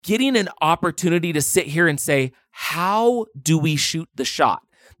getting an opportunity to sit here and say, how do we shoot the shot?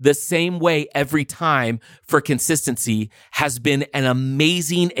 The same way every time for consistency has been an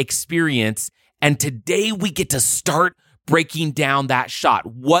amazing experience. And today we get to start breaking down that shot.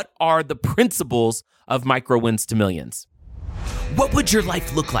 What are the principles of micro wins to millions? What would your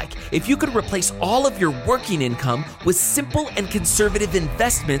life look like if you could replace all of your working income with simple and conservative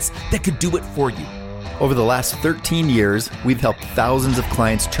investments that could do it for you? Over the last 13 years, we've helped thousands of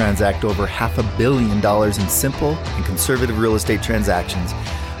clients transact over $500 million in simple and conservative real estate transactions,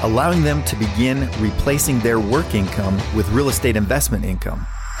 allowing them to begin replacing their work income with real estate investment income.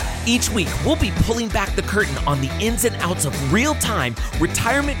 Each week, we'll be pulling back the curtain on the ins and outs of real-time,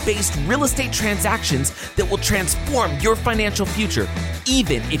 retirement-based real estate transactions that will transform your financial future,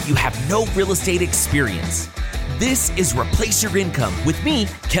 even if you have no real estate experience. This is Replace Your Income with me,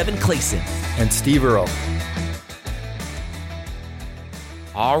 Kevin Clayson. And Steve Earle.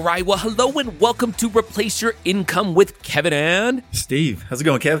 All right, well, hello and welcome to Replace Your Income with Kevin and Steve. How's it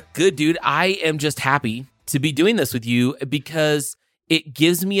going, Kev? Good, dude. I am just happy to be doing this with you because it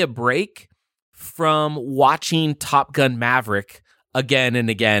gives me a break from watching Top Gun Maverick again and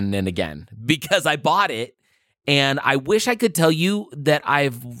again and again because I bought it and I wish I could tell you that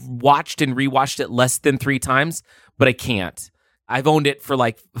I've watched and rewatched it less than 3 times, but I can't. I've owned it for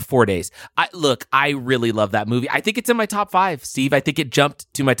like 4 days. I really love that movie. I think it's in my top 5, Steve. I think it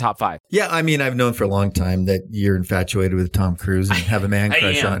jumped to my top 5. Yeah, I mean, I've known for a long time that you're infatuated with Tom Cruise and have a man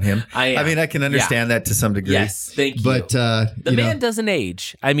crush on him. I mean, I can understand that to some degree. Yes, thank you. But the man doesn't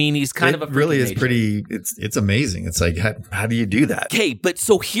age. I mean, he's kind of a really is age. pretty. It's amazing. It's like how do you do that? Okay, but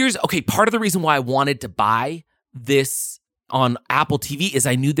so here's part of the reason why I wanted to buy this on Apple TV is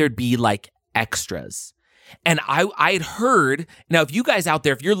I knew there'd be like extras. And I had heard, now if you guys out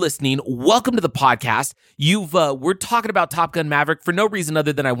there, if you're listening, welcome to the podcast. We're talking about Top Gun Maverick for no reason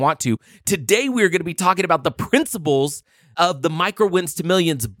other than I want to. Today we're going to be talking about the principles of the Micro Wins to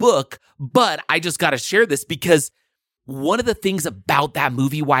Millions book, but I just got to share this because one of the things about that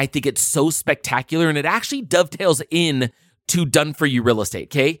movie, why I think it's so spectacular, and it actually dovetails in to Done For You Real Estate,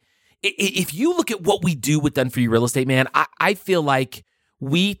 okay? If you look at what we do with Done For You Real Estate, man, I feel like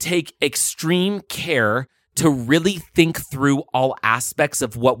we take extreme care to really think through all aspects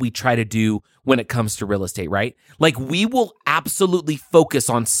of what we try to do when it comes to real estate, right? Like we will absolutely focus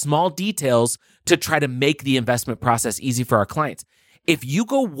on small details to try to make the investment process easy for our clients. If you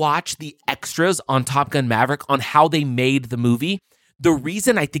go watch the extras on Top Gun Maverick on how they made the movie, the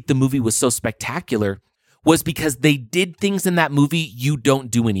reason I think the movie was so spectacular was because they did things in that movie you don't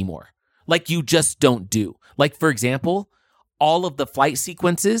do anymore. Like you just don't do. Like for example, all of the flight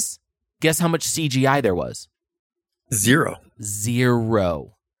sequences, guess how much CGI there was? Zero.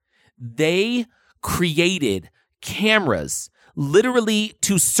 They created cameras, literally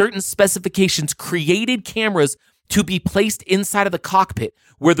to certain specifications, created cameras to be placed inside of the cockpit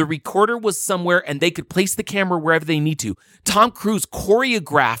where the recorder was somewhere and they could place the camera wherever they need to. Tom Cruise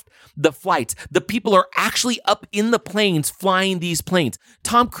choreographed the flights. The people are actually up in the planes flying these planes.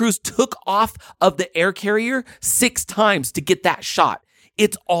 Tom Cruise took off of the air carrier 6 times to get that shot.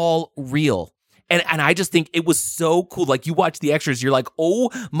 It's all real. And I just think it was so cool. Like you watch the extras, you're like, oh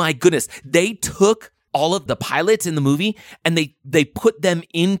my goodness. They took all of the pilots in the movie and they put them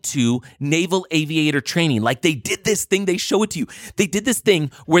into naval aviator training. Like they did this thing, they show it to you. They did this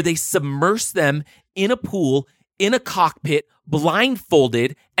thing where they submerse them in a pool, in a cockpit,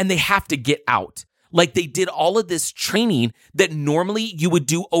 blindfolded, and they have to get out. Like they did all of this training that normally you would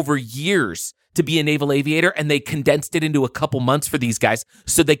do over years to be a naval aviator, and they condensed it into a couple months for these guys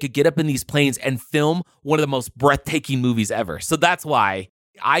so they could get up in these planes and film one of the most breathtaking movies ever. So that's why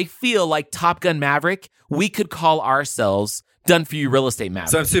I feel like Top Gun Maverick, we could call ourselves Done For You Real Estate Maverick.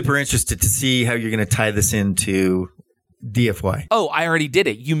 So I'm super interested to see how you're going to tie this into DFY. Oh, I already did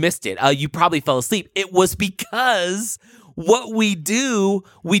it. You missed it. You probably fell asleep. It was because what we do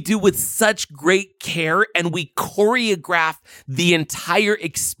with such great care, and we choreograph the entire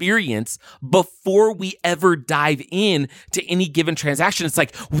experience before we ever dive in to any given transaction. It's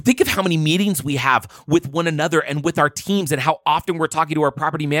like, think of how many meetings we have with one another and with our teams, and how often we're talking to our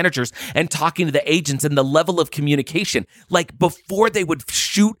property managers and talking to the agents, and the level of communication. Like before they would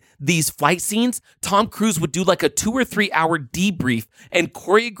shoot these flight scenes, Tom Cruise would do like a 2 or 3 hour debrief and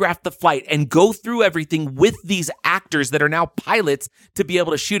choreograph the flight and go through everything with these actors that are now pilots to be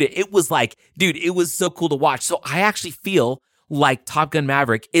able to shoot it. It was like, dude, it was so cool to watch. So I actually feel like Top Gun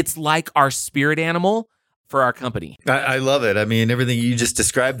Maverick, it's like our spirit animal for our company. I love it. I mean, everything you just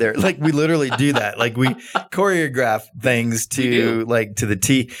described there, like we literally do that. Like we choreograph things to the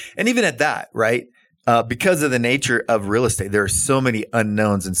T. And even at that, right? Because of the nature of real estate, there are so many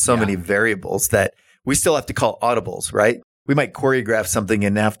unknowns and so many variables that we still have to call audibles, right? We might choreograph something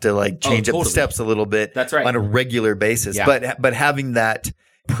and have to like change up the steps a little bit on a regular basis. Yeah. But having that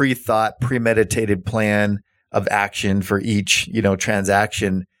pre-thought, premeditated plan of action for each,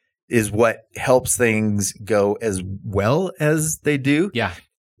 transaction is what helps things go as well as they do. Yeah.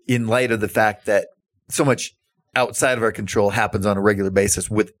 In light of the fact that so much outside of our control happens on a regular basis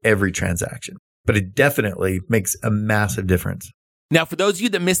with every transaction. But it definitely makes a massive difference. Now, for those of you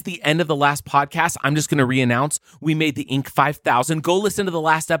that missed the end of the last podcast, I'm just going to re-announce we made the Inc. 5000. Go listen to the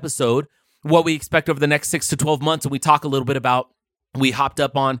last episode, what we expect over the next 6 to 12 months. And we talk a little bit about, we hopped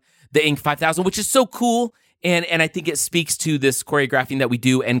up on the Inc. 5000, which is so cool. And I think it speaks to this choreographing that we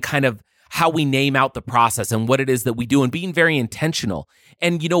do and kind of how we name out the process and what it is that we do and being very intentional.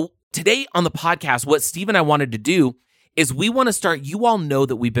 And, today on the podcast, what Steve and I wanted to do is we want to start, you all know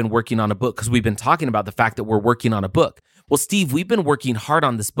that we've been working on a book because we've been talking about the fact that we're working on a book. Well, Steve, we've been working hard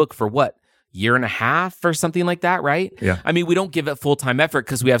on this book for what? Year and a half or something like that, right? Yeah. I mean, we don't give it full-time effort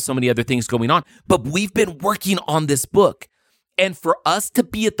because we have so many other things going on, but we've been working on this book. And for us to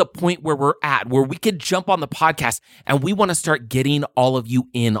be at the point where we're at, where we could jump on the podcast and we want to start getting all of you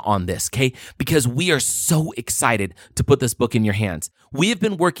in on this, okay? Because we are so excited to put this book in your hands. We have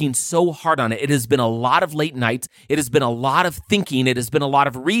been working so hard on it. It has been a lot of late nights. It has been a lot of thinking. It has been a lot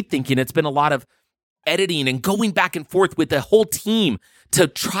of rethinking. It's been a lot of editing and going back and forth with the whole team to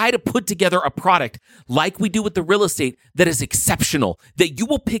try to put together a product like we do with the real estate that is exceptional, that you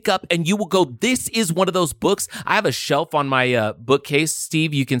will pick up and you will go, this is one of those books. I have a shelf on my bookcase,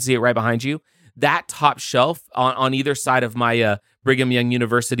 Steve. You can see it right behind you. That top shelf on either side of my Brigham Young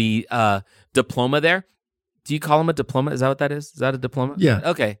University diploma there. Do you call them a diploma? Is that what that is? Is that a diploma? Yeah.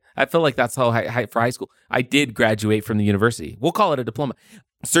 Okay. I feel like that's how for high school. I did graduate from the university. We'll call it a diploma.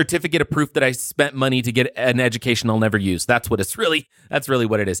 Certificate of proof that I spent money to get an education I'll never use. That's really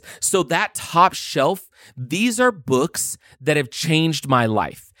what it is. So that top shelf, these are books that have changed my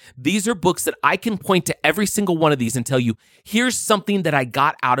life. These are books that I can point to every single one of these and tell you, here's something that I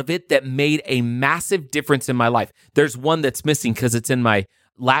got out of it that made a massive difference in my life. There's one that's missing because it's in my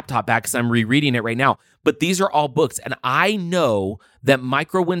laptop bag because I'm rereading it right now. But these are all books. And I know that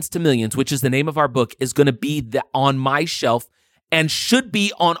Micro Wins to Millions, which is the name of our book, is going to be on my shelf and should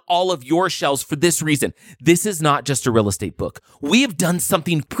be on all of your shelves for this reason. This is not just a real estate book. We have done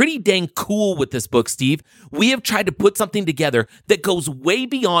something pretty dang cool with this book, Steve. We have tried to put something together that goes way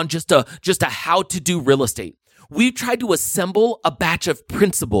beyond just a how to do real estate. We've tried to assemble a batch of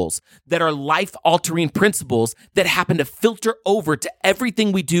principles that are life-altering principles that happen to filter over to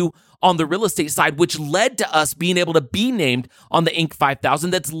everything we do on the real estate side, which led to us being able to be named on the Inc.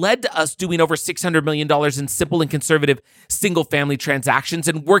 5000. That's led to us doing over $600 million in simple and conservative single-family transactions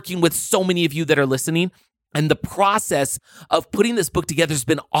and working with so many of you that are listening. And the process of putting this book together has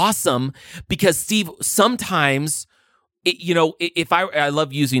been awesome because, Steve, sometimes if I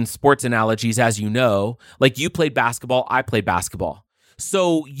love using sports analogies, as you know, like you played basketball, I played basketball.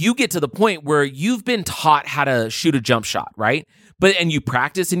 So you get to the point where you've been taught how to shoot a jump shot, right? And you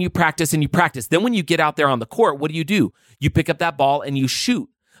practice and you practice and you practice. Then when you get out there on the court, what do? You pick up that ball and you shoot.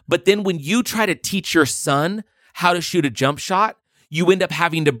 But then when you try to teach your son how to shoot a jump shot, you end up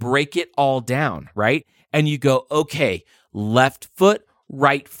having to break it all down, right? And you go, okay, left foot,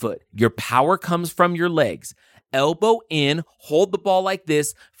 right foot. Your power comes from your legs. Elbow in, hold the ball like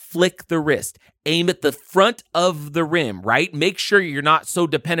this, flick the wrist, aim at the front of the rim, right? Make sure you're not so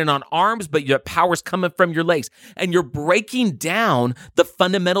dependent on arms, but your power's coming from your legs. And you're breaking down the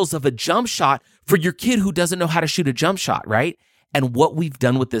fundamentals of a jump shot for your kid who doesn't know how to shoot a jump shot, right? And what we've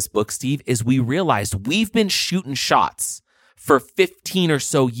done with this book, Steve, is we realized we've been shooting shots for 15 or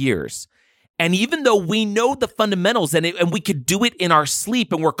so years. And even though we know the fundamentals and we could do it in our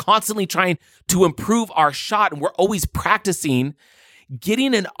sleep and we're constantly trying to improve our shot and we're always practicing,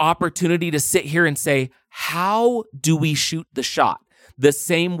 getting an opportunity to sit here and say, how do we shoot the shot? The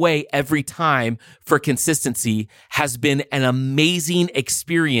same way every time for consistency has been an amazing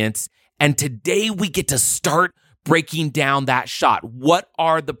experience. And today we get to start breaking down that shot. What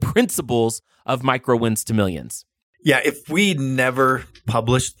are the principles of Micro Wins to Millions? Yeah, if we never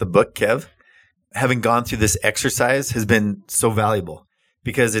published the book, Kev, having gone through this exercise has been so valuable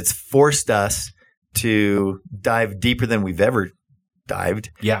because it's forced us to dive deeper than we've ever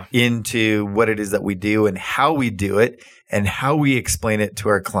dived into what it is that we do and how we do it and how we explain it to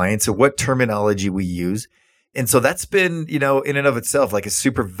our clients and what terminology we use. And so that's been, in and of itself, like a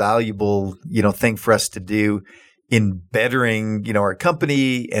super valuable, thing for us to do in bettering, our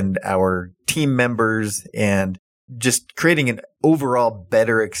company and our team members and just creating an overall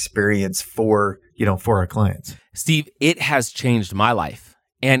better experience for, for our clients? Steve, it has changed my life.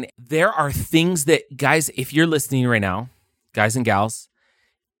 And there are things that, guys, if you're listening right now, guys and gals,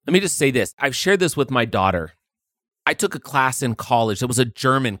 let me just say this. I've shared this with my daughter. I took a class in college. It was a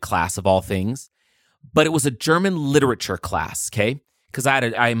German class of all things, but it was a German literature class, okay? Because I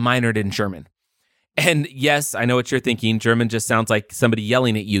minored in German. And yes, I know what you're thinking. German just sounds like somebody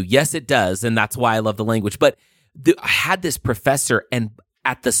yelling at you. Yes, it does. And that's why I love the language. But I had this professor, and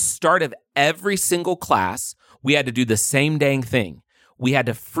at the start of every single class, we had to do the same dang thing. We had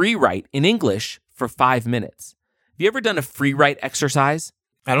to free write in English for 5 minutes. Have you ever done a free write exercise?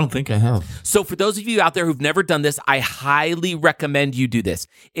 I don't think I have. So for those of you out there who've never done this, I highly recommend you do this.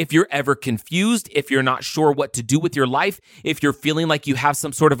 If you're ever confused, if you're not sure what to do with your life, if you're feeling like you have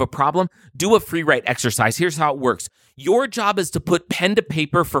some sort of a problem, do a free write exercise. Here's how it works. Your job is to put pen to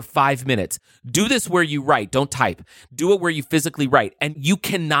paper for 5 minutes. Do this where you write, don't type. Do it where you physically write, and you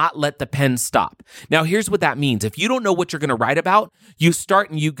cannot let the pen stop. Now, here's what that means. If you don't know what you're going to write about, you start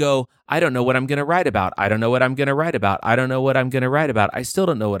and you go, I don't know what I'm going to write about. I don't know what I'm going to write about. I don't know what I'm going to write about. I still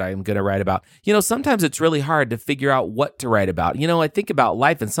don't know what I'm going to write about. Sometimes it's really hard to figure out what to write about. I think about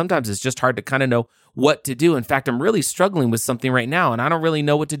life, and sometimes it's just hard to kind of know what to do. In fact, I'm really struggling with something right now, and I don't really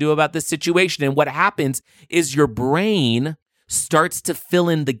know what to do about this situation. And what happens is your brain starts to fill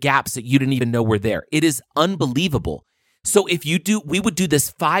in the gaps that you didn't even know were there. It is unbelievable. So we would do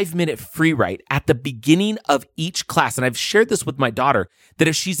this 5-minute free write at the beginning of each class. And I've shared this with my daughter, that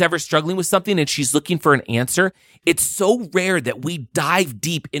if she's ever struggling with something and she's looking for an answer, it's so rare that we dive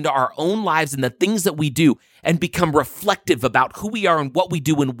deep into our own lives and the things that we do and become reflective about who we are and what we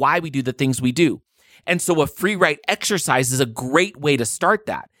do and why we do the things we do. And so a free write exercise is a great way to start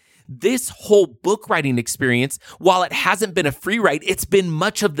that. This whole book writing experience, while it hasn't been a free write, it's been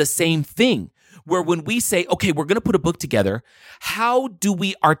much of the same thing. Where when we say, okay, we're going to put a book together, how do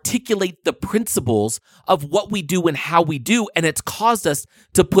we articulate the principles of what we do and how we do? And it's caused us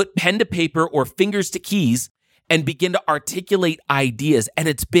to put pen to paper or fingers to keys and begin to articulate ideas. And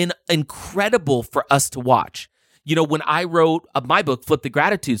it's been incredible for us to watch. When I wrote my book, Flip the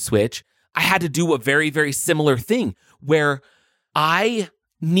Gratitude Switch, I had to do a very, very similar thing where I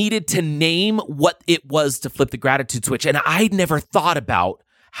needed to name what it was to flip the gratitude switch. And I'd never thought about,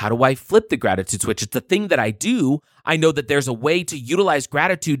 how do I flip the gratitude switch? It's the thing that I do. I know that there's a way to utilize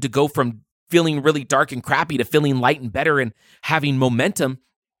gratitude to go from feeling really dark and crappy to feeling light and better and having momentum.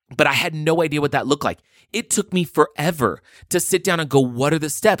 But I had no idea what that looked like. It took me forever to sit down and go, what are the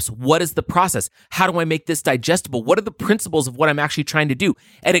steps? What is the process? How do I make this digestible? What are the principles of what I'm actually trying to do?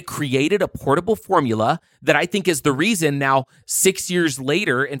 And it created a portable formula that I think is the reason now 6 years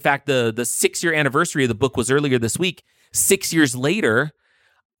later, in fact, the 6-year anniversary of the book was earlier this week. 6 years later,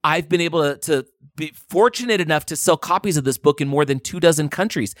 I've been able to be fortunate enough to sell copies of this book in more than 24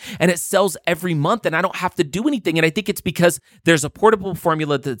 countries, and it sells every month, and I don't have to do anything. And I think it's because there's a portable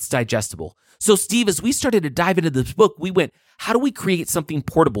formula that's digestible. So Steve, as we started to dive into this book, we went, how do we create something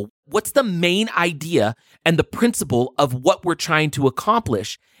portable? What's the main idea and the principle of what we're trying to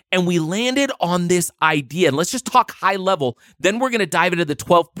accomplish? And we landed on this idea, and let's just talk high level. Then we're going to dive into the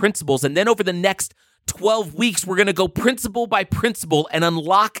 12 principles, and then over the next 12 weeks, we're going to go principle by principle and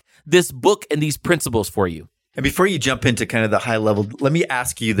unlock this book and these principles for you. And before you jump into kind of the high level, let me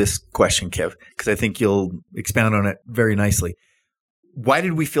ask you this question, Kev, because I think you'll expound on it very nicely. Why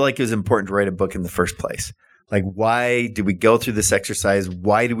did we feel like it was important to write a book in the first place? Like, why did we go through this exercise?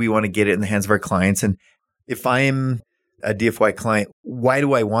 Why do we want to get it in the hands of our clients? And if I'm a DFY client, why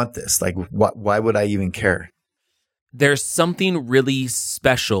do I want this? Like, why would I even care? There's something really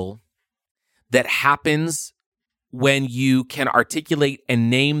special that happens when you can articulate and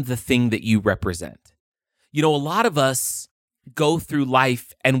name the thing that you represent. A lot of us go through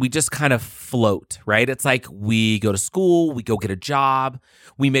life and we just kind of float, right? It's like we go to school, we go get a job,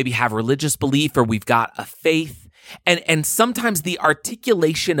 we maybe have religious belief or we've got a faith. And sometimes the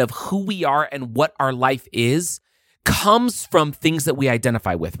articulation of who we are and what our life is comes from things that we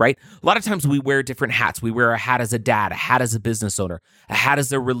identify with, right? A lot of times we wear different hats. We wear a hat as a dad, a hat as a business owner, a hat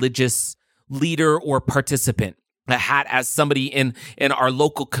as a religious leader or participant, a hat as somebody in our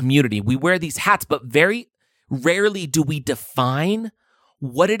local community. We wear these hats, but very rarely do we define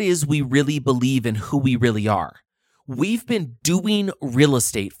what it is we really believe and who we really are. We've been doing real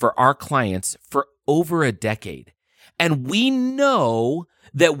estate for our clients for over a decade, and we know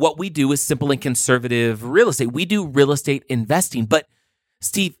that what we do is simple and conservative real estate. We do real estate investing, but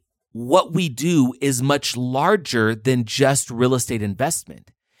Steve, what we do is much larger than just real estate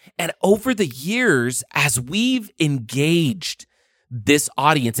investment. And over the years, as we've engaged this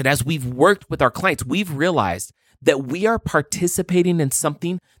audience and as we've worked with our clients, we've realized that we are participating in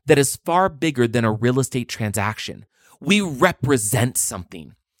something that is far bigger than a real estate transaction. We represent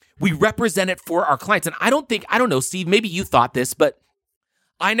something. We represent it for our clients. And I don't know, Steve, maybe you thought this, but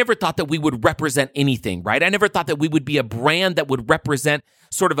I never thought that we would represent anything, right? I never thought that we would be a brand that would represent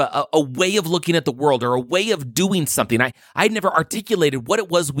sort of a way of looking at the world or a way of doing something. I never articulated what it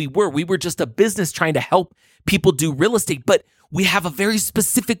was we were. We were just a business trying to help people do real estate, but we have a very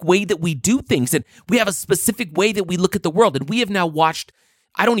specific way that we do things, and we have a specific way that we look at the world. And we have now watched,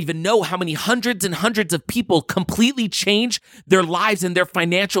 I don't even know how many hundreds and hundreds of people completely change their lives and their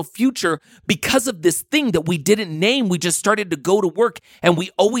financial future because of this thing that we didn't name. We just started to go to work, and we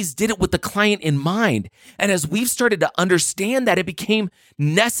always did it with the client in mind. And as we've started to understand that, it became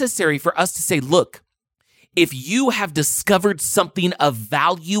necessary for us to say, look, if you have discovered something of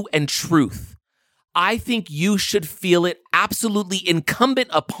value and truth, I think you should feel it absolutely incumbent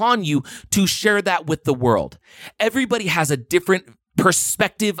upon you to share that with the world. Everybody has a different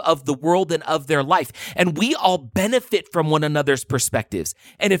perspective of the world and of their life, and we all benefit from one another's perspectives.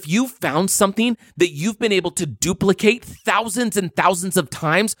 And if you found something that you've been able to duplicate thousands and thousands of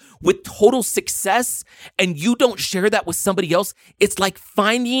times with total success, and you don't share that with somebody else, it's like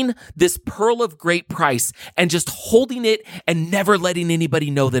finding this pearl of great price and just holding it and never letting anybody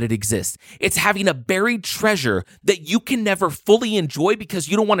know that it exists. It's having a buried treasure that you can never fully enjoy because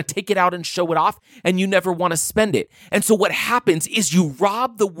you don't want to take it out and show it off, and you never want to spend it. And so what happens is you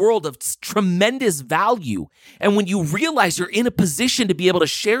rob the world of tremendous value. And when you realize you're in a position to be able to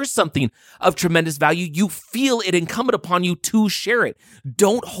share something of tremendous value, you feel it incumbent upon you to share it.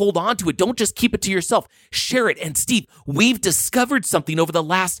 Don't hold on to it. Don't just keep it to yourself. Share it. And Steve, we've discovered something over the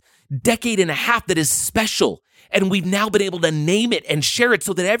last decade and a half that is special. And we've now been able to name it and share it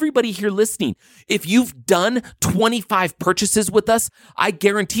so that everybody here listening, if you've done 25 purchases with us, I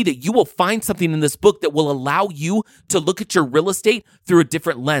guarantee that you will find something in this book that will allow you to look at your real estate through a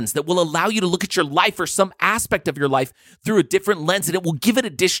different lens, that will allow you to look at your life or some aspect of your life through a different lens, and it will give it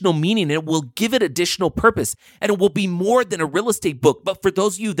additional meaning, and it will give it additional purpose, and it will be more than a real estate book. But for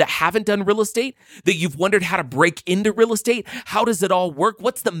those of you that haven't done real estate, that you've wondered how to break into real estate, how does it all work?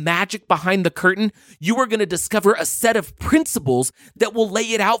 What's the magic behind the curtain? You are going to discover a set of principles that will lay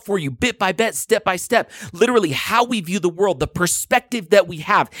it out for you bit by bit, step by step, literally how we view the world, the perspective that we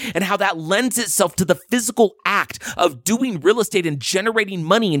have, and how that lends itself to the physical act of doing real estate and generating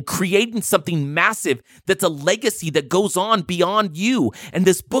money and creating something massive that's a legacy that goes on beyond you. And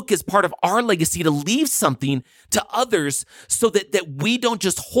this book is part of our legacy to leave something to others so that we don't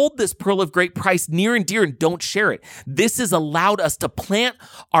just hold this pearl of great price near and dear and don't share it. This has allowed us to plant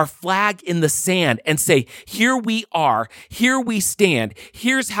our flag in the sand and say, here we are, here we stand,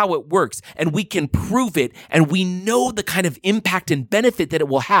 here's how it works, and we can prove it, and we know the kind of impact and benefit that it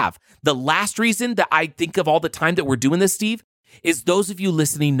will have. The last reason that I think of all the time that we're doing this, Steve, is those of you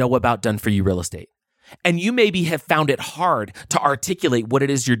listening know about Done For You Real Estate. And you maybe have found it hard to articulate what it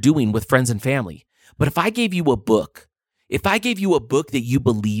is you're doing with friends and family. But if I gave you a book, that you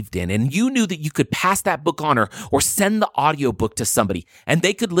believed in, and you knew that you could pass that book on or send the audiobook to somebody, and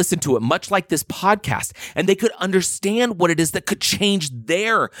they could listen to it much like this podcast, and they could understand what it is that could change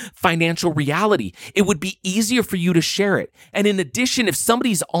their financial reality, it would be easier for you to share it. And in addition, if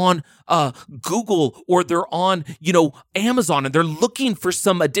somebody's on Google or they're on, Amazon, and they're looking for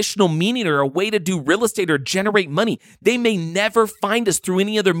some additional meaning or a way to do real estate or generate money, they may never find us through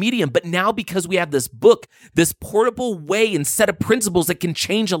any other medium. But now, because we have this book, this portable way and set of principles that can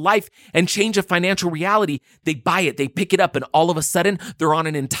change a life and change a financial reality, they buy it, they pick it up, and all of a sudden they're on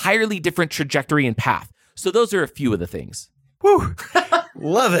an entirely different trajectory and path. So those are a few of the things. Woo.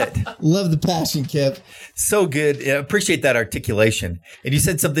 Love it. Love the passion, Kip. So good. I appreciate that articulation. And you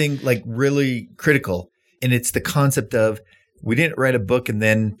said something like really critical, and it's the concept of we didn't write a book and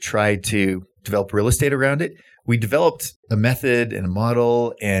then try to develop real estate around it. We developed a method and a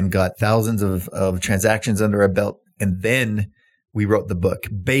model and got thousands of transactions under our belt. And then we wrote the book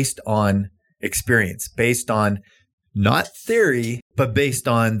based on experience, based on not theory, but based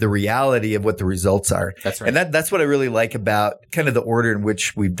on the reality of what the results are. That's right. And that's what I really like about kind of the order in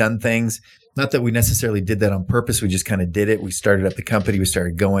which we've done things. Not that we necessarily did that on purpose. We just kind of did it. We started up the company. We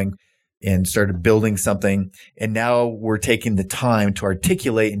started going and started building something. And now we're taking the time to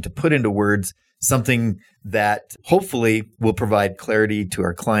articulate and to put into words something that hopefully will provide clarity to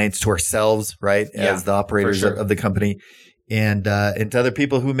our clients, to ourselves, right? As the operators of the company. and to other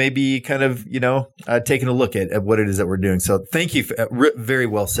people who may be kind of, taking a look at what it is that we're doing. So thank you. Very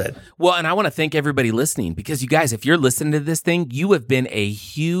well said. Well, and I want to thank everybody listening, because you guys, if you're listening to this thing, you have been a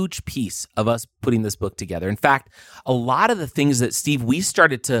huge piece of us putting this book together. In fact, a lot of the things that, Steve, we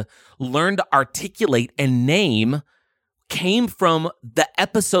started to learn to articulate and name came from the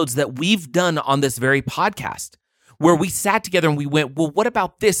episodes that we've done on this very podcast, where we sat together and we went, well, what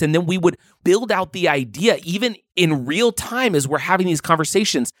about this? And then we would build out the idea, even in real time as we're having these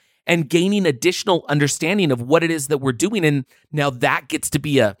conversations and gaining additional understanding of what it is that we're doing. And now that gets to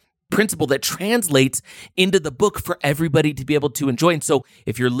be a principle that translates into the book for everybody to be able to enjoy. And so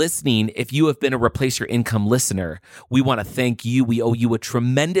if you're listening, if you have been a Replace Your Income listener, we want to thank you. We owe you a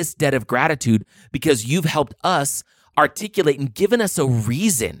tremendous debt of gratitude, because you've helped us articulate and given us a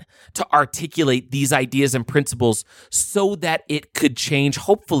reason to articulate these ideas and principles so that it could change,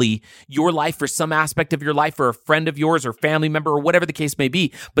 hopefully, your life or some aspect of your life, or a friend of yours or family member or whatever the case may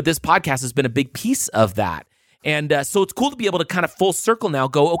be. But this podcast has been a big piece of that. And so it's cool to be able to kind of full circle now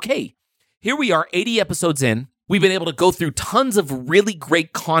go, okay, here we are 80 episodes in. We've been able to go through tons of really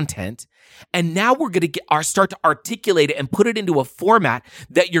great content. And now we're going to start to articulate it and put it into a format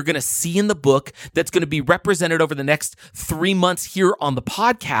that you're going to see in the book, that's going to be represented over the next 3 months here on the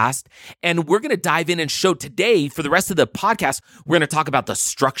podcast. And we're going to dive in and show today, for the rest of the podcast, we're going to talk about the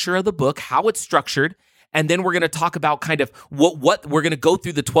structure of the book, how it's structured. And then we're going to talk about kind of what we're going to go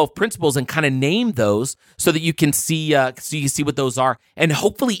through the 12 principles and kind of name those so that you can see what those are. And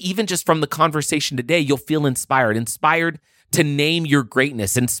hopefully, even just from the conversation today, you'll feel inspired to name your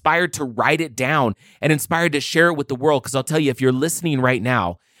greatness, inspired to write it down, and inspired to share it with the world. Because I'll tell you, if you're listening right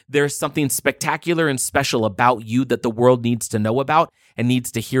now, there's something spectacular and special about you that the world needs to know about and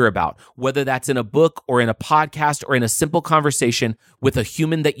needs to hear about, whether that's in a book or in a podcast or in a simple conversation with a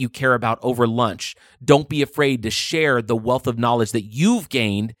human that you care about over lunch. Don't be afraid to share the wealth of knowledge that you've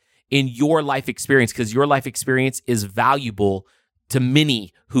gained in your life experience, because your life experience is valuable to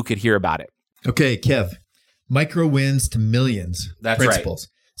many who could hear about it. Okay, Kev, micro wins to millions. That's principles.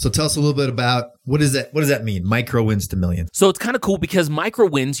 Right. So tell us a little bit about what does that mean? Micro wins to millions. So it's kind of cool, because micro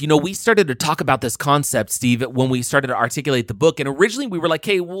wins, we started to talk about this concept, Steve, when we started to articulate the book. And originally we were like,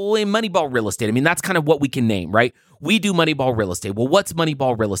 hey, well, in Moneyball Real Estate, that's kind of what we can name, right? We do Moneyball Real Estate. Well, what's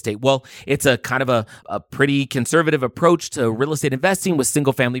Moneyball Real Estate? Well, it's a kind of a pretty conservative approach to real estate investing with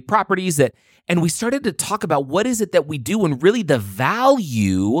single family properties and we started to talk about what is it that we do. And really the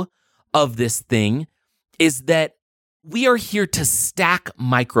value of this thing is that we are here to stack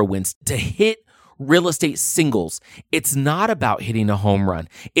micro wins, to hit real estate singles. It's not about hitting a home run.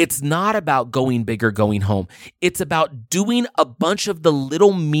 It's not about going big or going home. It's about doing a bunch of the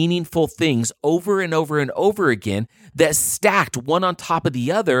little meaningful things over and over and over again that, stacked one on top of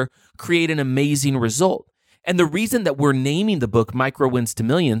the other, create an amazing result. And the reason that we're naming the book Micro Wins to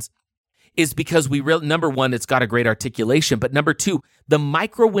Millions is because number one, it's got a great articulation, but number two, the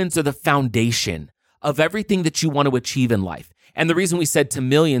micro wins are the foundation of everything that you want to achieve in life. And the reason we said to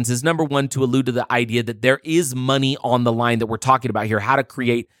millions is, number one, to allude to the idea that there is money on the line that we're talking about here, how to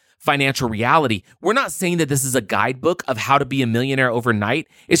create financial reality. We're not saying that this is a guidebook of how to be a millionaire overnight.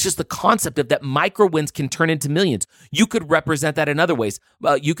 It's just the concept of that micro wins can turn into millions. You could represent that in other ways.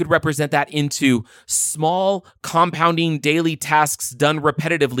 You could represent that into small compounding daily tasks done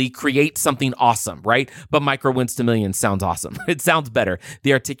repetitively create something awesome, right? But micro wins to millions sounds awesome. It sounds better,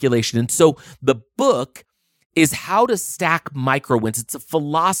 the articulation. And so the book is how to stack micro wins. It's a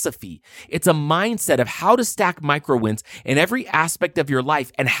philosophy. It's a mindset of how to stack micro wins in every aspect of your life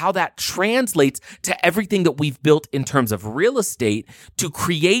and how that translates to everything that we've built in terms of real estate to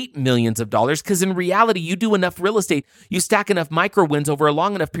create millions of dollars. Because in reality, you do enough real estate, you stack enough micro wins over a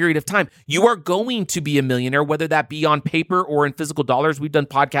long enough period of time, you are going to be a millionaire, whether that be on paper or in physical dollars. We've done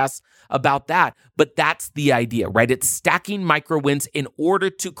podcasts about that, but that's the idea, right? It's stacking micro wins in order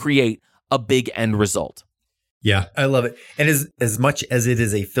to create a big end result. Yeah, I love it. And as much as it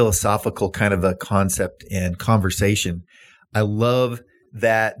is a philosophical kind of a concept and conversation, I love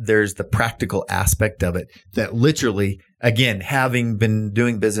that there's the practical aspect of it, that literally, again, having been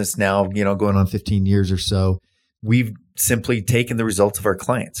doing business now, going on 15 years or so, we've simply taken the results of our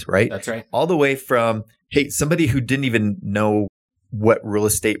clients, right? That's right. All the way from, hey, somebody who didn't even know what real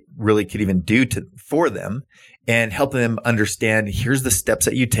estate really could even do for them, and helping them understand, here's the steps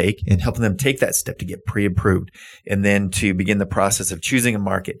that you take, and helping them take that step to get pre-approved, and then to begin the process of choosing a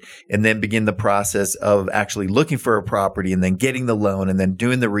market, and then begin the process of actually looking for a property, and then getting the loan, and then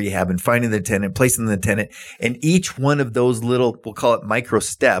doing the rehab and finding the tenant, placing the tenant. And each one of those little, we'll call it micro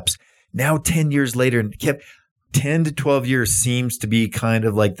steps, now 10 years later, and 10 to 12 years seems to be kind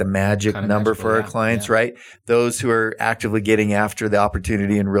of like the magic number for our clients, right? Those who are actively getting after the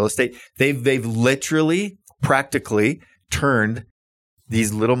opportunity in real estate, they've literally, practically turned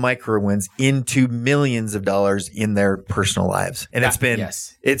these little micro wins into millions of dollars in their personal lives. And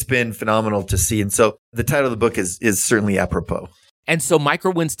it's been phenomenal to see. And so the title of the book is certainly apropos. And so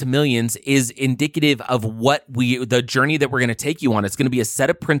Micro Wins to Millions is indicative of the journey that we're going to take you on. It's going to be a set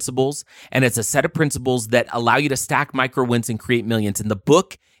of principles, and it's a set of principles that allow you to stack micro wins and create millions. And the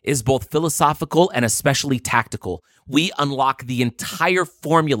book is both philosophical and especially tactical. We unlock the entire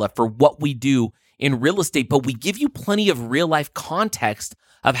formula for what we do in real estate, but we give you plenty of real life context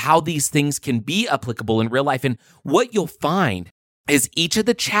of how these things can be applicable in real life. And what you'll find is each of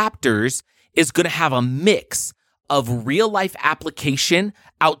the chapters is going to have a mix of real life application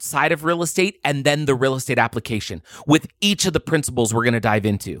outside of real estate and then the real estate application with each of the principles we're going to dive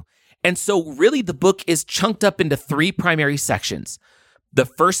into. And so really the book is chunked up into 3 primary sections. The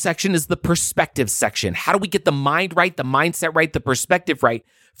first section is the perspective section. How do we get the mind right, the mindset right, the perspective right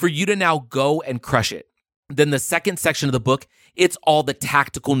for you to now go and crush it? Then the second section of the book, it's all the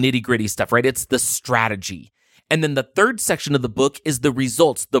tactical nitty-gritty stuff, right? It's the strategy. And then the third section of the book is the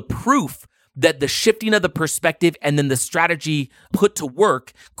results, the proof that the shifting of the perspective and then the strategy put to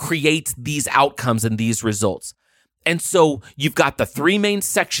work creates these outcomes and these results. And so you've got the 3 main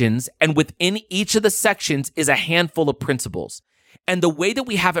sections, and within each of the sections is a handful of principles. And the way that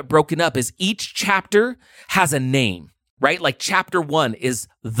we have it broken up is each chapter has a name, right? Like chapter 1 is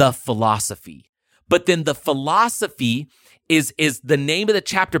the philosophy, but then the philosophy is the name of the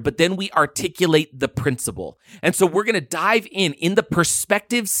chapter, but then we articulate the principle. And so we're going to dive in the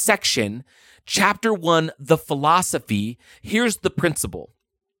perspective section, chapter 1, the philosophy. Here's the principle.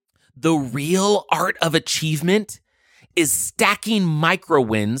 The real art of achievement is stacking micro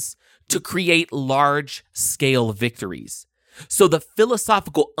wins to create large scale victories. So the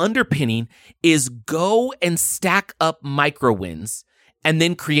philosophical underpinning is go and stack up micro wins and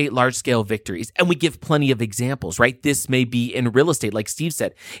then create large-scale victories. And we give plenty of examples, right? This may be in real estate, like Steve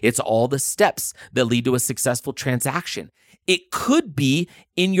said. It's all the steps that lead to a successful transaction. It could be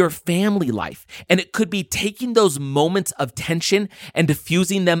in your family life, and it could be taking those moments of tension and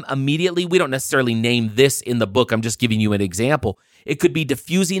diffusing them immediately. We don't necessarily name this in the book. I'm just giving you an example. It could be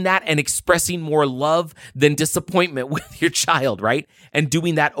diffusing that and expressing more love than disappointment with your child, right? And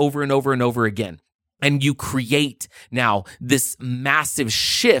doing that over and over and over again. And you create now this massive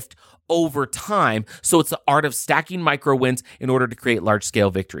shift over time. So it's the art of stacking micro wins in order to create large scale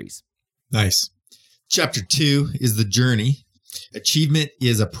victories. Nice. Chapter 2 is the journey. Achievement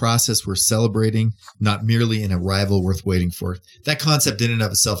is a process we're celebrating, not merely an arrival worth waiting for. That concept in and of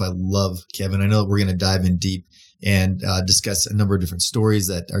itself, I love, Kevin. I know that we're going to dive in deep and discuss a number of different stories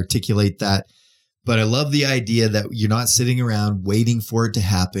that articulate that. But I love the idea that you're not sitting around waiting for it to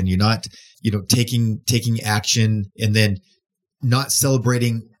happen. You're not, taking action and then not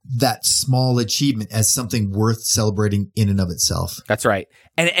celebrating that small achievement as something worth celebrating in and of itself. That's right.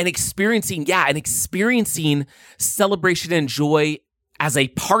 And experiencing celebration and joy as a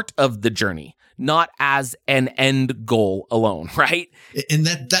part of the journey, not as an end goal alone, right? And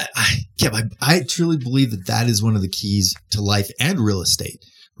I truly believe that is one of the keys to life and real estate,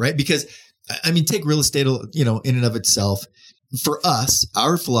 right? Because take real estate, in and of itself. For us,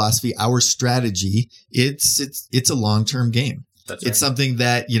 our philosophy, our strategy, it's a long-term game. That's right. It's something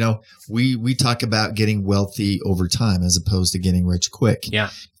that, we talk about getting wealthy over time as opposed to getting rich quick.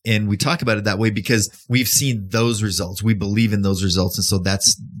 Yeah. And we talk about it that way because we've seen those results. We believe in those results. And so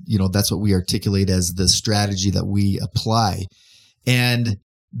that's what we articulate as the strategy that we apply. And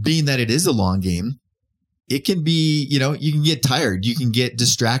being that it is a long game, it can be, you can get tired, you can get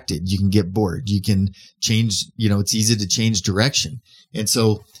distracted, you can get bored, you can change, it's easy to change direction. And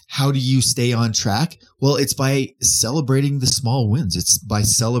so how do you stay on track? Well, it's by celebrating the small wins. It's by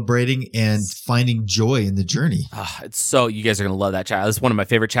celebrating and finding joy in the journey. You guys are going to love that chapter. This is one of my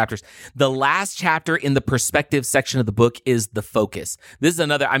favorite chapters. The last chapter in the perspective section of the book is the focus. This is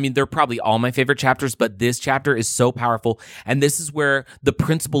another, they're probably all my favorite chapters, but this chapter is so powerful. And this is where the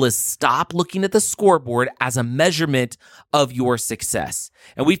principle is stop looking at the scoreboard as a measurement of your success.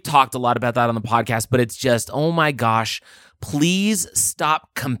 And we've talked a lot about that on the podcast, but it's just, oh my gosh, please stop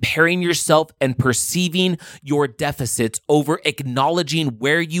comparing yourself and perceiving your deficits over acknowledging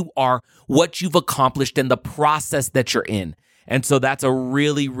where you are, what you've accomplished, and the process that you're in. And so that's a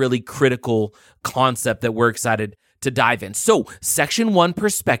really, really critical concept that we're excited to dive in. So section 1,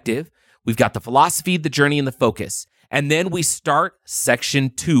 perspective, we've got the philosophy, the journey, and the focus. And then we start section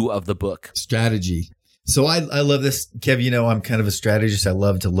 2 of the book. Strategy. So I love this, Kev. You know, I'm kind of a strategist. I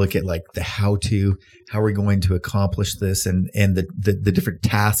love to look at like the how we're going to accomplish this, and the different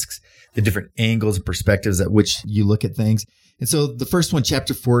tasks, the different angles and perspectives at which you look at things. And so the first one,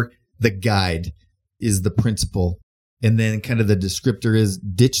 chapter 4, the guide is the principle. And then kind of the descriptor is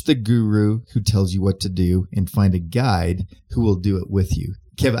ditch the guru who tells you what to do and find a guide who will do it with you.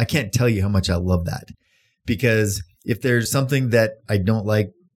 Kev, I can't tell you how much I love that, because if there's something that I don't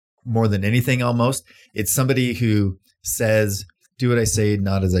like more than anything, almost, it's somebody who says, do what I say,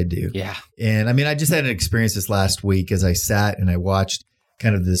 not as I do. Yeah. And I mean, I just had an experience this last week as I sat and I watched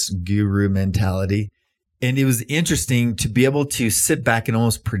kind of this guru mentality. And it was interesting to be able to sit back and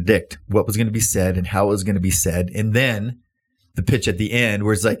almost predict what was going to be said and how it was going to be said. And then the pitch at the end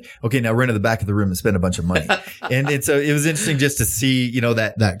where it's like, okay, now run to the back of the room and spend a bunch of money. and so it was interesting just to see, you know,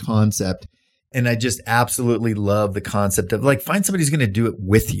 that concept. And I just absolutely love the concept of like, find somebody who's going to do it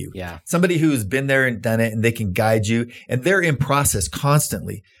with you. Yeah. Somebody who's been there and done it, and they can guide you. And they're in process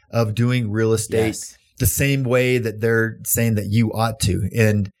constantly of doing real estate the same way that they're saying that you ought to.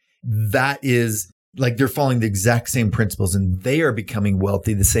 And that is like, they're following the exact same principles, and they are becoming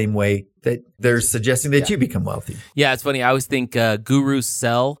wealthy the same way that they're suggesting that you become wealthy. Yeah. It's funny. I always think gurus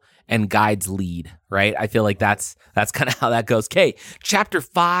sell and guides lead, right? I feel like that's kind of how that goes. Okay, chapter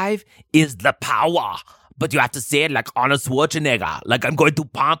 5 is the power, but you have to say it like Arnold Schwarzenegger, like I'm going to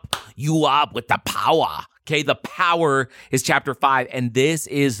pump you up with the power. Okay, the power is chapter 5, and this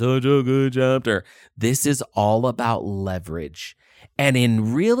is such a good chapter. This is all about leverage. And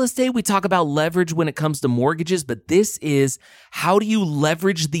in real estate, we talk about leverage when it comes to mortgages, but this is how do you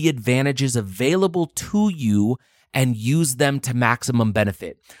leverage the advantages available to you and use them to maximum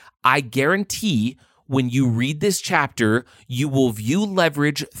benefit. I guarantee when you read this chapter, you will view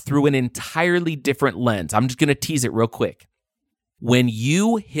leverage through an entirely different lens. I'm just going to tease it real quick. When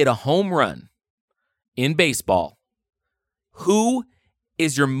you hit a home run in baseball, who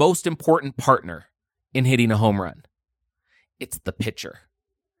is your most important partner in hitting a home run? It's the pitcher.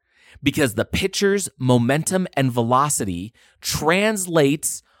 Because the pitcher's momentum and velocity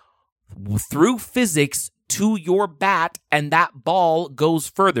translates through physics to your bat, and that ball goes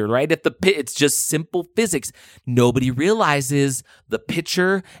further, right? At the pit, it's just simple physics. Nobody realizes the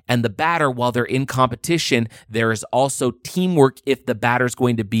pitcher and the batter, while they're in competition, there is also teamwork if the batter is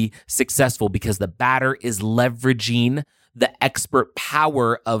going to be successful, because the batter is leveraging the expert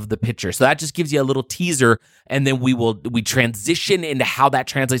power of the pitcher. So that just gives you a little teaser, and then we transition into how that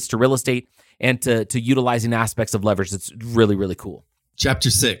translates to real estate and to utilizing aspects of leverage. It's really, really cool.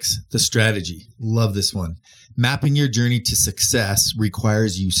 Chapter 6, the strategy. Love this one. Mapping your journey to success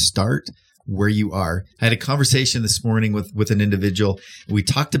requires you start where you are. I had a conversation this morning with an individual. We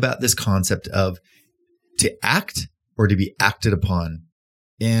talked about this concept of to act or to be acted upon.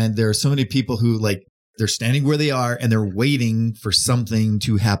 And there are so many people who like, they're standing where they are and they're waiting for something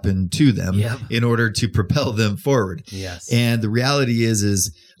to happen to them in order to propel them forward. Yes. And the reality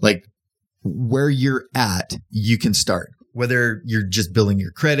is like where you're at, you can start. Whether you're just building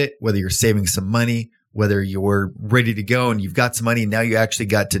your credit, whether you're saving some money, whether you're ready to go and you've got some money and now you actually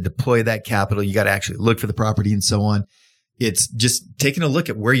got to deploy that capital, you got to actually look for the property and so on. It's just taking a look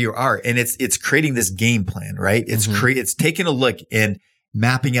at where you are, and it's creating this game plan, right? It's taking a look and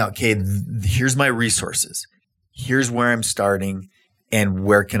mapping out, okay, here's my resources. Here's where I'm starting and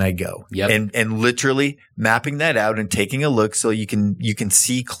where can I go? Yep. And literally mapping that out and taking a look so you can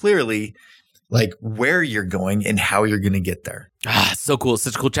see clearly like where you're going and how you're going to get there. So cool.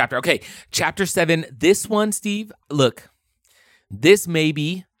 Such a cool chapter. Okay. Chapter 7. This one, Steve, look, this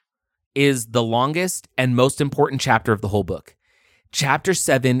maybe is the longest and most important chapter of the whole book. Chapter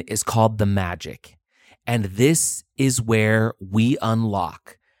 7 is called The Magic. And this is where we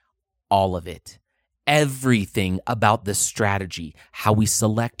unlock all of it. Everything about the strategy, how we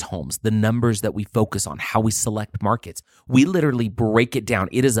select homes, the numbers that we focus on, how we select markets. We literally break it down.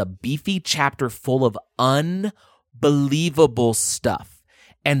 It is a beefy chapter full of unbelievable stuff.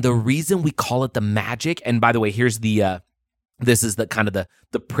 And the reason we call it the magic, and by the way, here's this is the kind of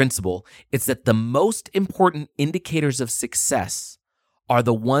the principle. It's that the most important indicators of success are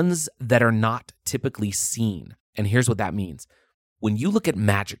the ones that are not typically seen. And here's what that means. When you look at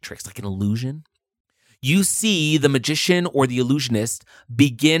magic tricks, like an illusion, you see the magician or the illusionist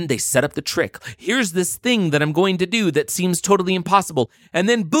they set up the trick. Here's this thing that I'm going to do that seems totally impossible. And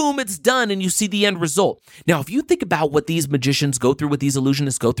then boom, it's done and you see the end result. Now, if you think about what these magicians go through, what these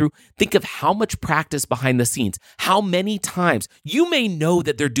illusionists go through, think of how much practice behind the scenes, how many times. You may know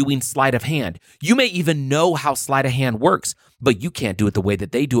that they're doing sleight of hand. You may even know how sleight of hand works. but you can't do it the way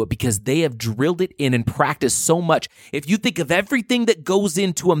that they do it because they have drilled it in and practiced so much. If you think of everything that goes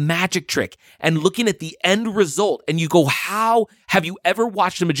into a magic trick and looking at the end result and you go, how have you ever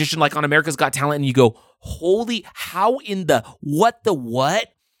watched a magician like on America's Got Talent and you go, holy, how in the what?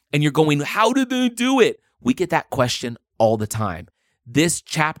 And you're going, how did they do it? We get that question all the time. This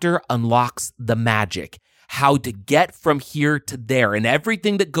chapter unlocks the magic, how to get from here to there and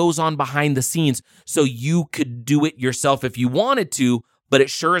everything that goes on behind the scenes so you could do it yourself if you wanted to, but it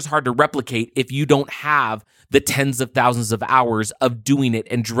sure is hard to replicate if you don't have the tens of thousands of hours of doing it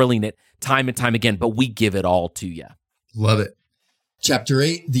and drilling it time and time again, but we give it all to you. Love it. Chapter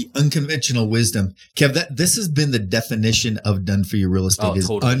 8, the unconventional wisdom. Kev, this has been the definition of done for you real estate is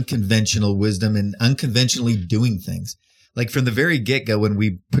totally. Unconventional wisdom and unconventionally doing things. Like from the very get-go, when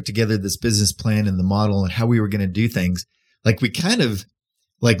we put together this business plan and the model and how we were going to do things, like we kind of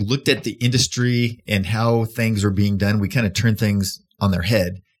like looked at the industry and how things are being done. We kind of turned things on their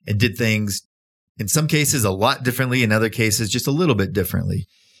head and did things in some cases a lot differently, in other cases just a little bit differently.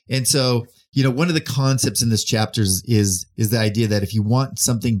 And so, you know, one of the concepts in this chapter is the idea that if you want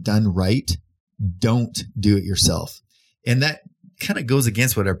something done right, don't do it yourself. And that kind of goes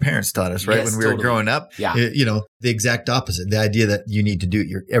against what our parents taught us, right? Yes, when we were totally. growing up, Yeah. you know, the exact opposite, the idea that you need to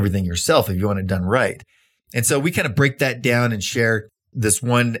do everything yourself if you want it done right. And so we kind of break that down and share this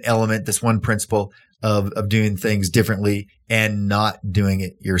one element, this one principle of doing things differently and not doing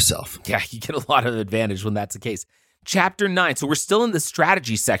it yourself. Yeah, you get a lot of advantage when that's the case. Chapter 9. So we're still in the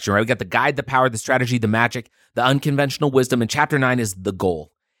strategy section, right? We got the guide, the power, the strategy, the magic, the unconventional wisdom. And chapter 9 is the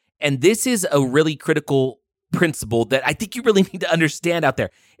goal. And this is a really critical principle that I think you really need to understand out there.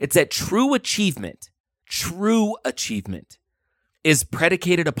 It's that true achievement is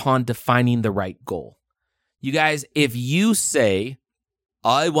predicated upon defining the right goal. You guys, if you say,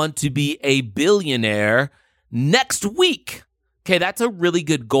 I want to be a billionaire next week, okay, that's a really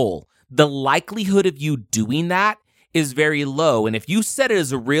good goal. The likelihood of you doing that is very low. And if you set it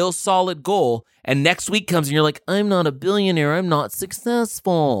as a real solid goal and next week comes and you're like, I'm not a billionaire, I'm not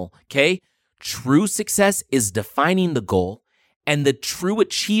successful, okay? True success is defining the goal, and the true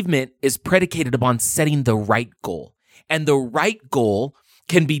achievement is predicated upon setting the right goal. And the right goal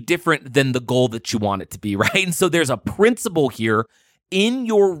can be different than the goal that you want it to be, right? And so there's a principle here in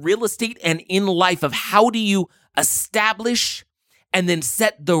your real estate and in life of how do you establish and then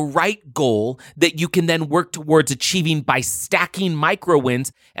set the right goal that you can then work towards achieving by stacking micro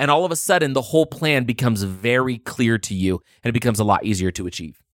wins. And all of a sudden, the whole plan becomes very clear to you and it becomes a lot easier to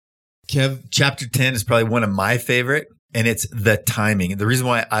achieve. Kev, chapter 10 is probably one of my favorite, and it's the timing. The reason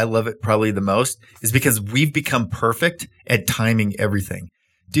why I love it probably the most is because we've become perfect at timing everything.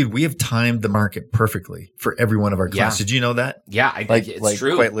 Dude, we have timed the market perfectly for every one of our clients. Yeah. Did you know that? Yeah, it's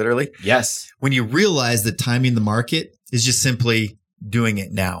true. Quite literally. Yes. When you realize that timing the market is just simply doing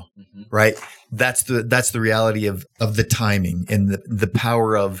it now, right? That's the reality of the timing and the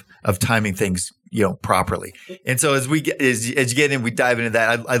power of timing things, you know, properly. And so as you get in, we dive into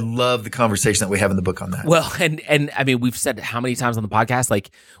that. I love the conversation that we have in the book on that. Well, and I mean, we've said how many times on the podcast,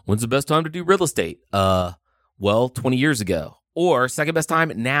 like, when's the best time to do real estate? Well, 20 years ago. Or second best time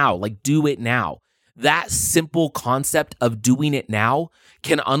now, like do it now. That simple concept of doing it now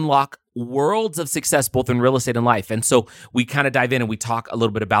can unlock worlds of success, both in real estate and life. And so we kind of dive in and we talk a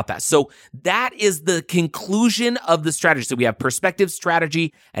little bit about that. So that is the conclusion of the strategy. So we have perspective,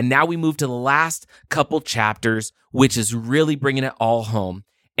 strategy, and now we move to the last couple chapters, which is really bringing it all home.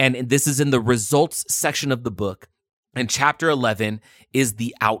 And this is in the results section of the book. And chapter 11 is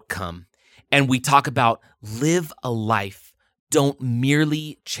the outcome. And we talk about live a life. Don't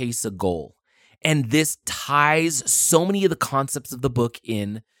merely chase a goal. And this ties so many of the concepts of the book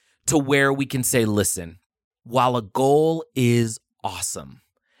in to where we can say, listen, while a goal is awesome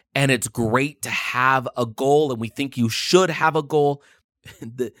and it's great to have a goal and we think you should have a goal,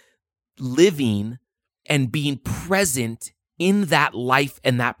 the living and being present in that life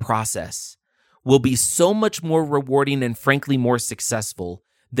and that process will be so much more rewarding and frankly more successful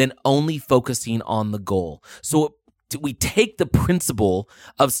than only focusing on the goal. So we take the principle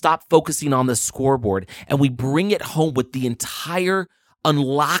of stop focusing on the scoreboard and we bring it home with the entire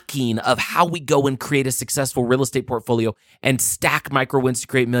unlocking of how we go and create a successful real estate portfolio and stack micro wins to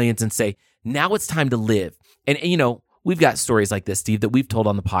create millions and say, now it's time to live. And you know, we've got stories like this, Steve, that we've told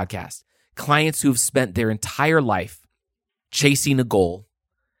on the podcast. Clients who've spent their entire life chasing a goal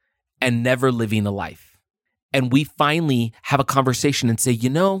and never living a life. And we finally have a conversation and say, you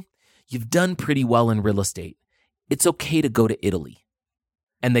know, you've done pretty well in real estate. It's okay to go to Italy.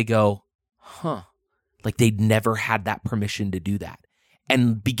 And they go, huh, like they'd never had that permission to do that.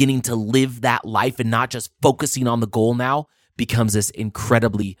 And beginning to live that life and not just focusing on the goal now becomes this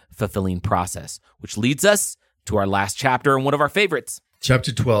incredibly fulfilling process, which leads us to our last chapter and one of our favorites.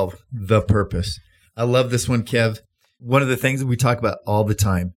 Chapter 12, the purpose. I love this one, Kev. One of the things that we talk about all the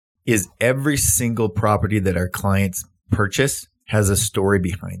time is every single property that our clients purchase has a story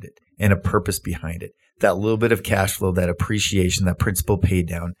behind it and a purpose behind it. That little bit of cash flow, that appreciation, that principal pay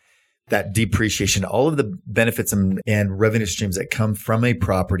down, that depreciation, all of the benefits and revenue streams that come from a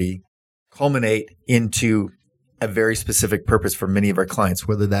property culminate into a very specific purpose for many of our clients,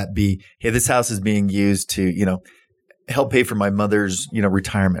 whether that be, hey, this house is being used to, help pay for my mother's,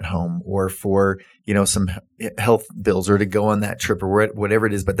 retirement home, or for, some health bills, or to go on that trip, or whatever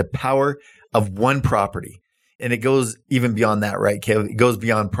it is. But the power of one property, and it goes even beyond that, right, Kev? It goes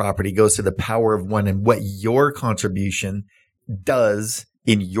beyond property. It goes to the power of one and what your contribution does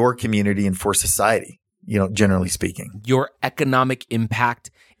in your community and for society, generally speaking. Your economic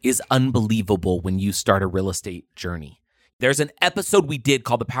impact is unbelievable when you start a real estate journey. There's an episode we did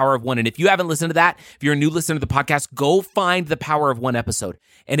called The Power of One. And if you haven't listened to that, if you're a new listener to the podcast, go find The Power of One episode.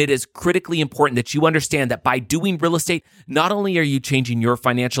 And it is critically important that you understand that by doing real estate, not only are you changing your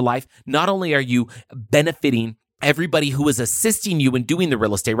financial life, not only are you benefiting everybody who is assisting you in doing the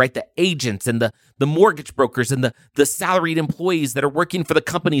real estate, right? The agents and the mortgage brokers and the salaried employees that are working for the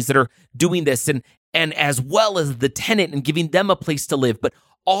companies that are doing this, and as well as the tenant and giving them a place to live. But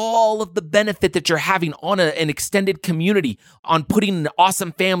all of the benefit that you're having on an extended community, on putting an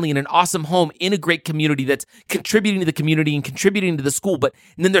awesome family in an awesome home in a great community that's contributing to the community and contributing to the school. And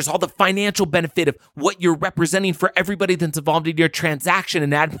then there's all the financial benefit of what you're representing for everybody that's involved in your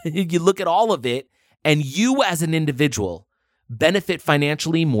transaction. And you look at all of it, and you as an individual benefit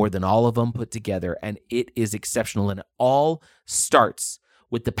financially more than all of them put together. And it is exceptional. And it all starts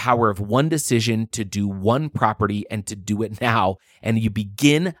with the power of one decision to do one property and to do it now. And you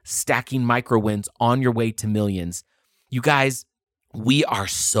begin stacking micro wins on your way to millions. You guys, we are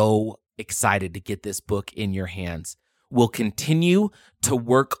so excited to get this book in your hands. We'll continue to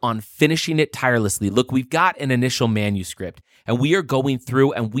work on finishing it tirelessly. Look, we've got an initial manuscript, and we are going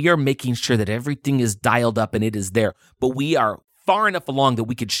through and we are making sure that everything is dialed up and it is there. But we are far enough along that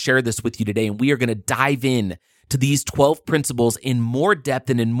we could share this with you today, and we are going to dive in to these 12 principles in more depth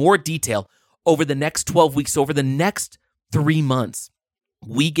and in more detail over the next 12 weeks, over the next 3 months.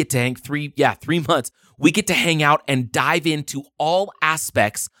 We get to hang 3 months. We get to hang out and dive into all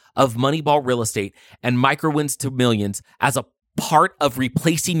aspects of Moneyball Real Estate and Micro Wins to Millions as a part of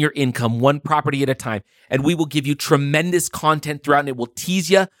replacing your income one property at a time. And we will give you tremendous content throughout, and it will tease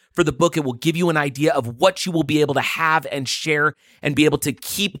you for the book. It will give you an idea of what you will be able to have and share and be able to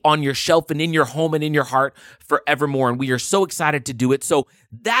keep on your shelf and in your home and in your heart forevermore. And we are so excited to do it. So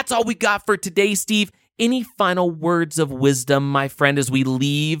that's all we got for today, Steve. Any final words of wisdom, my friend, as we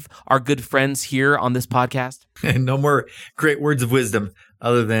leave our good friends here on this podcast? No more great words of wisdom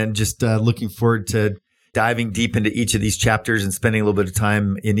other than just looking forward to diving deep into each of these chapters and spending a little bit of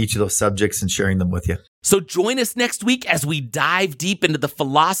time in each of those subjects and sharing them with you. So join us next week as we dive deep into the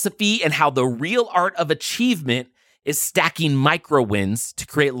philosophy and how the real art of achievement is stacking micro wins to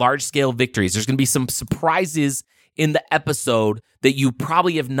create large-scale victories. There's going to be some surprises in the episode that you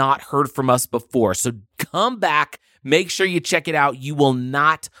probably have not heard from us before. So come back, make sure you check it out. You will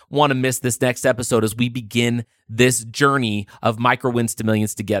not want to miss this next episode as we begin this journey of Micro Wins to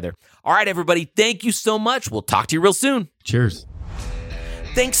Millions together. All right, everybody, thank you so much. We'll talk to you real soon. Cheers.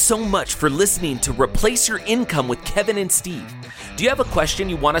 Thanks so much for listening to Replace Your Income with Kevin and Steve. Do you have a question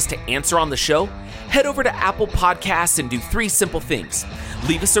you want us to answer on the show? Head over to Apple Podcasts and do 3 simple things.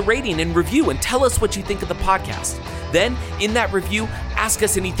 Leave us a rating and review and tell us what you think of the podcast. Then, in that review, ask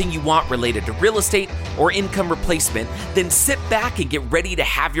us anything you want related to real estate or income replacement. Then sit back and get ready to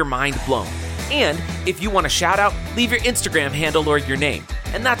have your mind blown. And if you want a shout out, leave your Instagram handle or your name.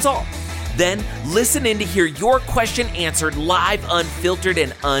 And that's all. Then listen in to hear your question answered live, unfiltered,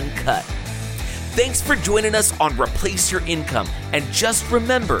 and uncut. Thanks for joining us on Replace Your Income. And just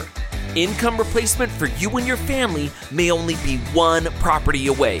remember, income replacement for you and your family may only be one property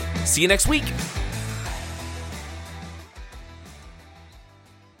away. See you next week.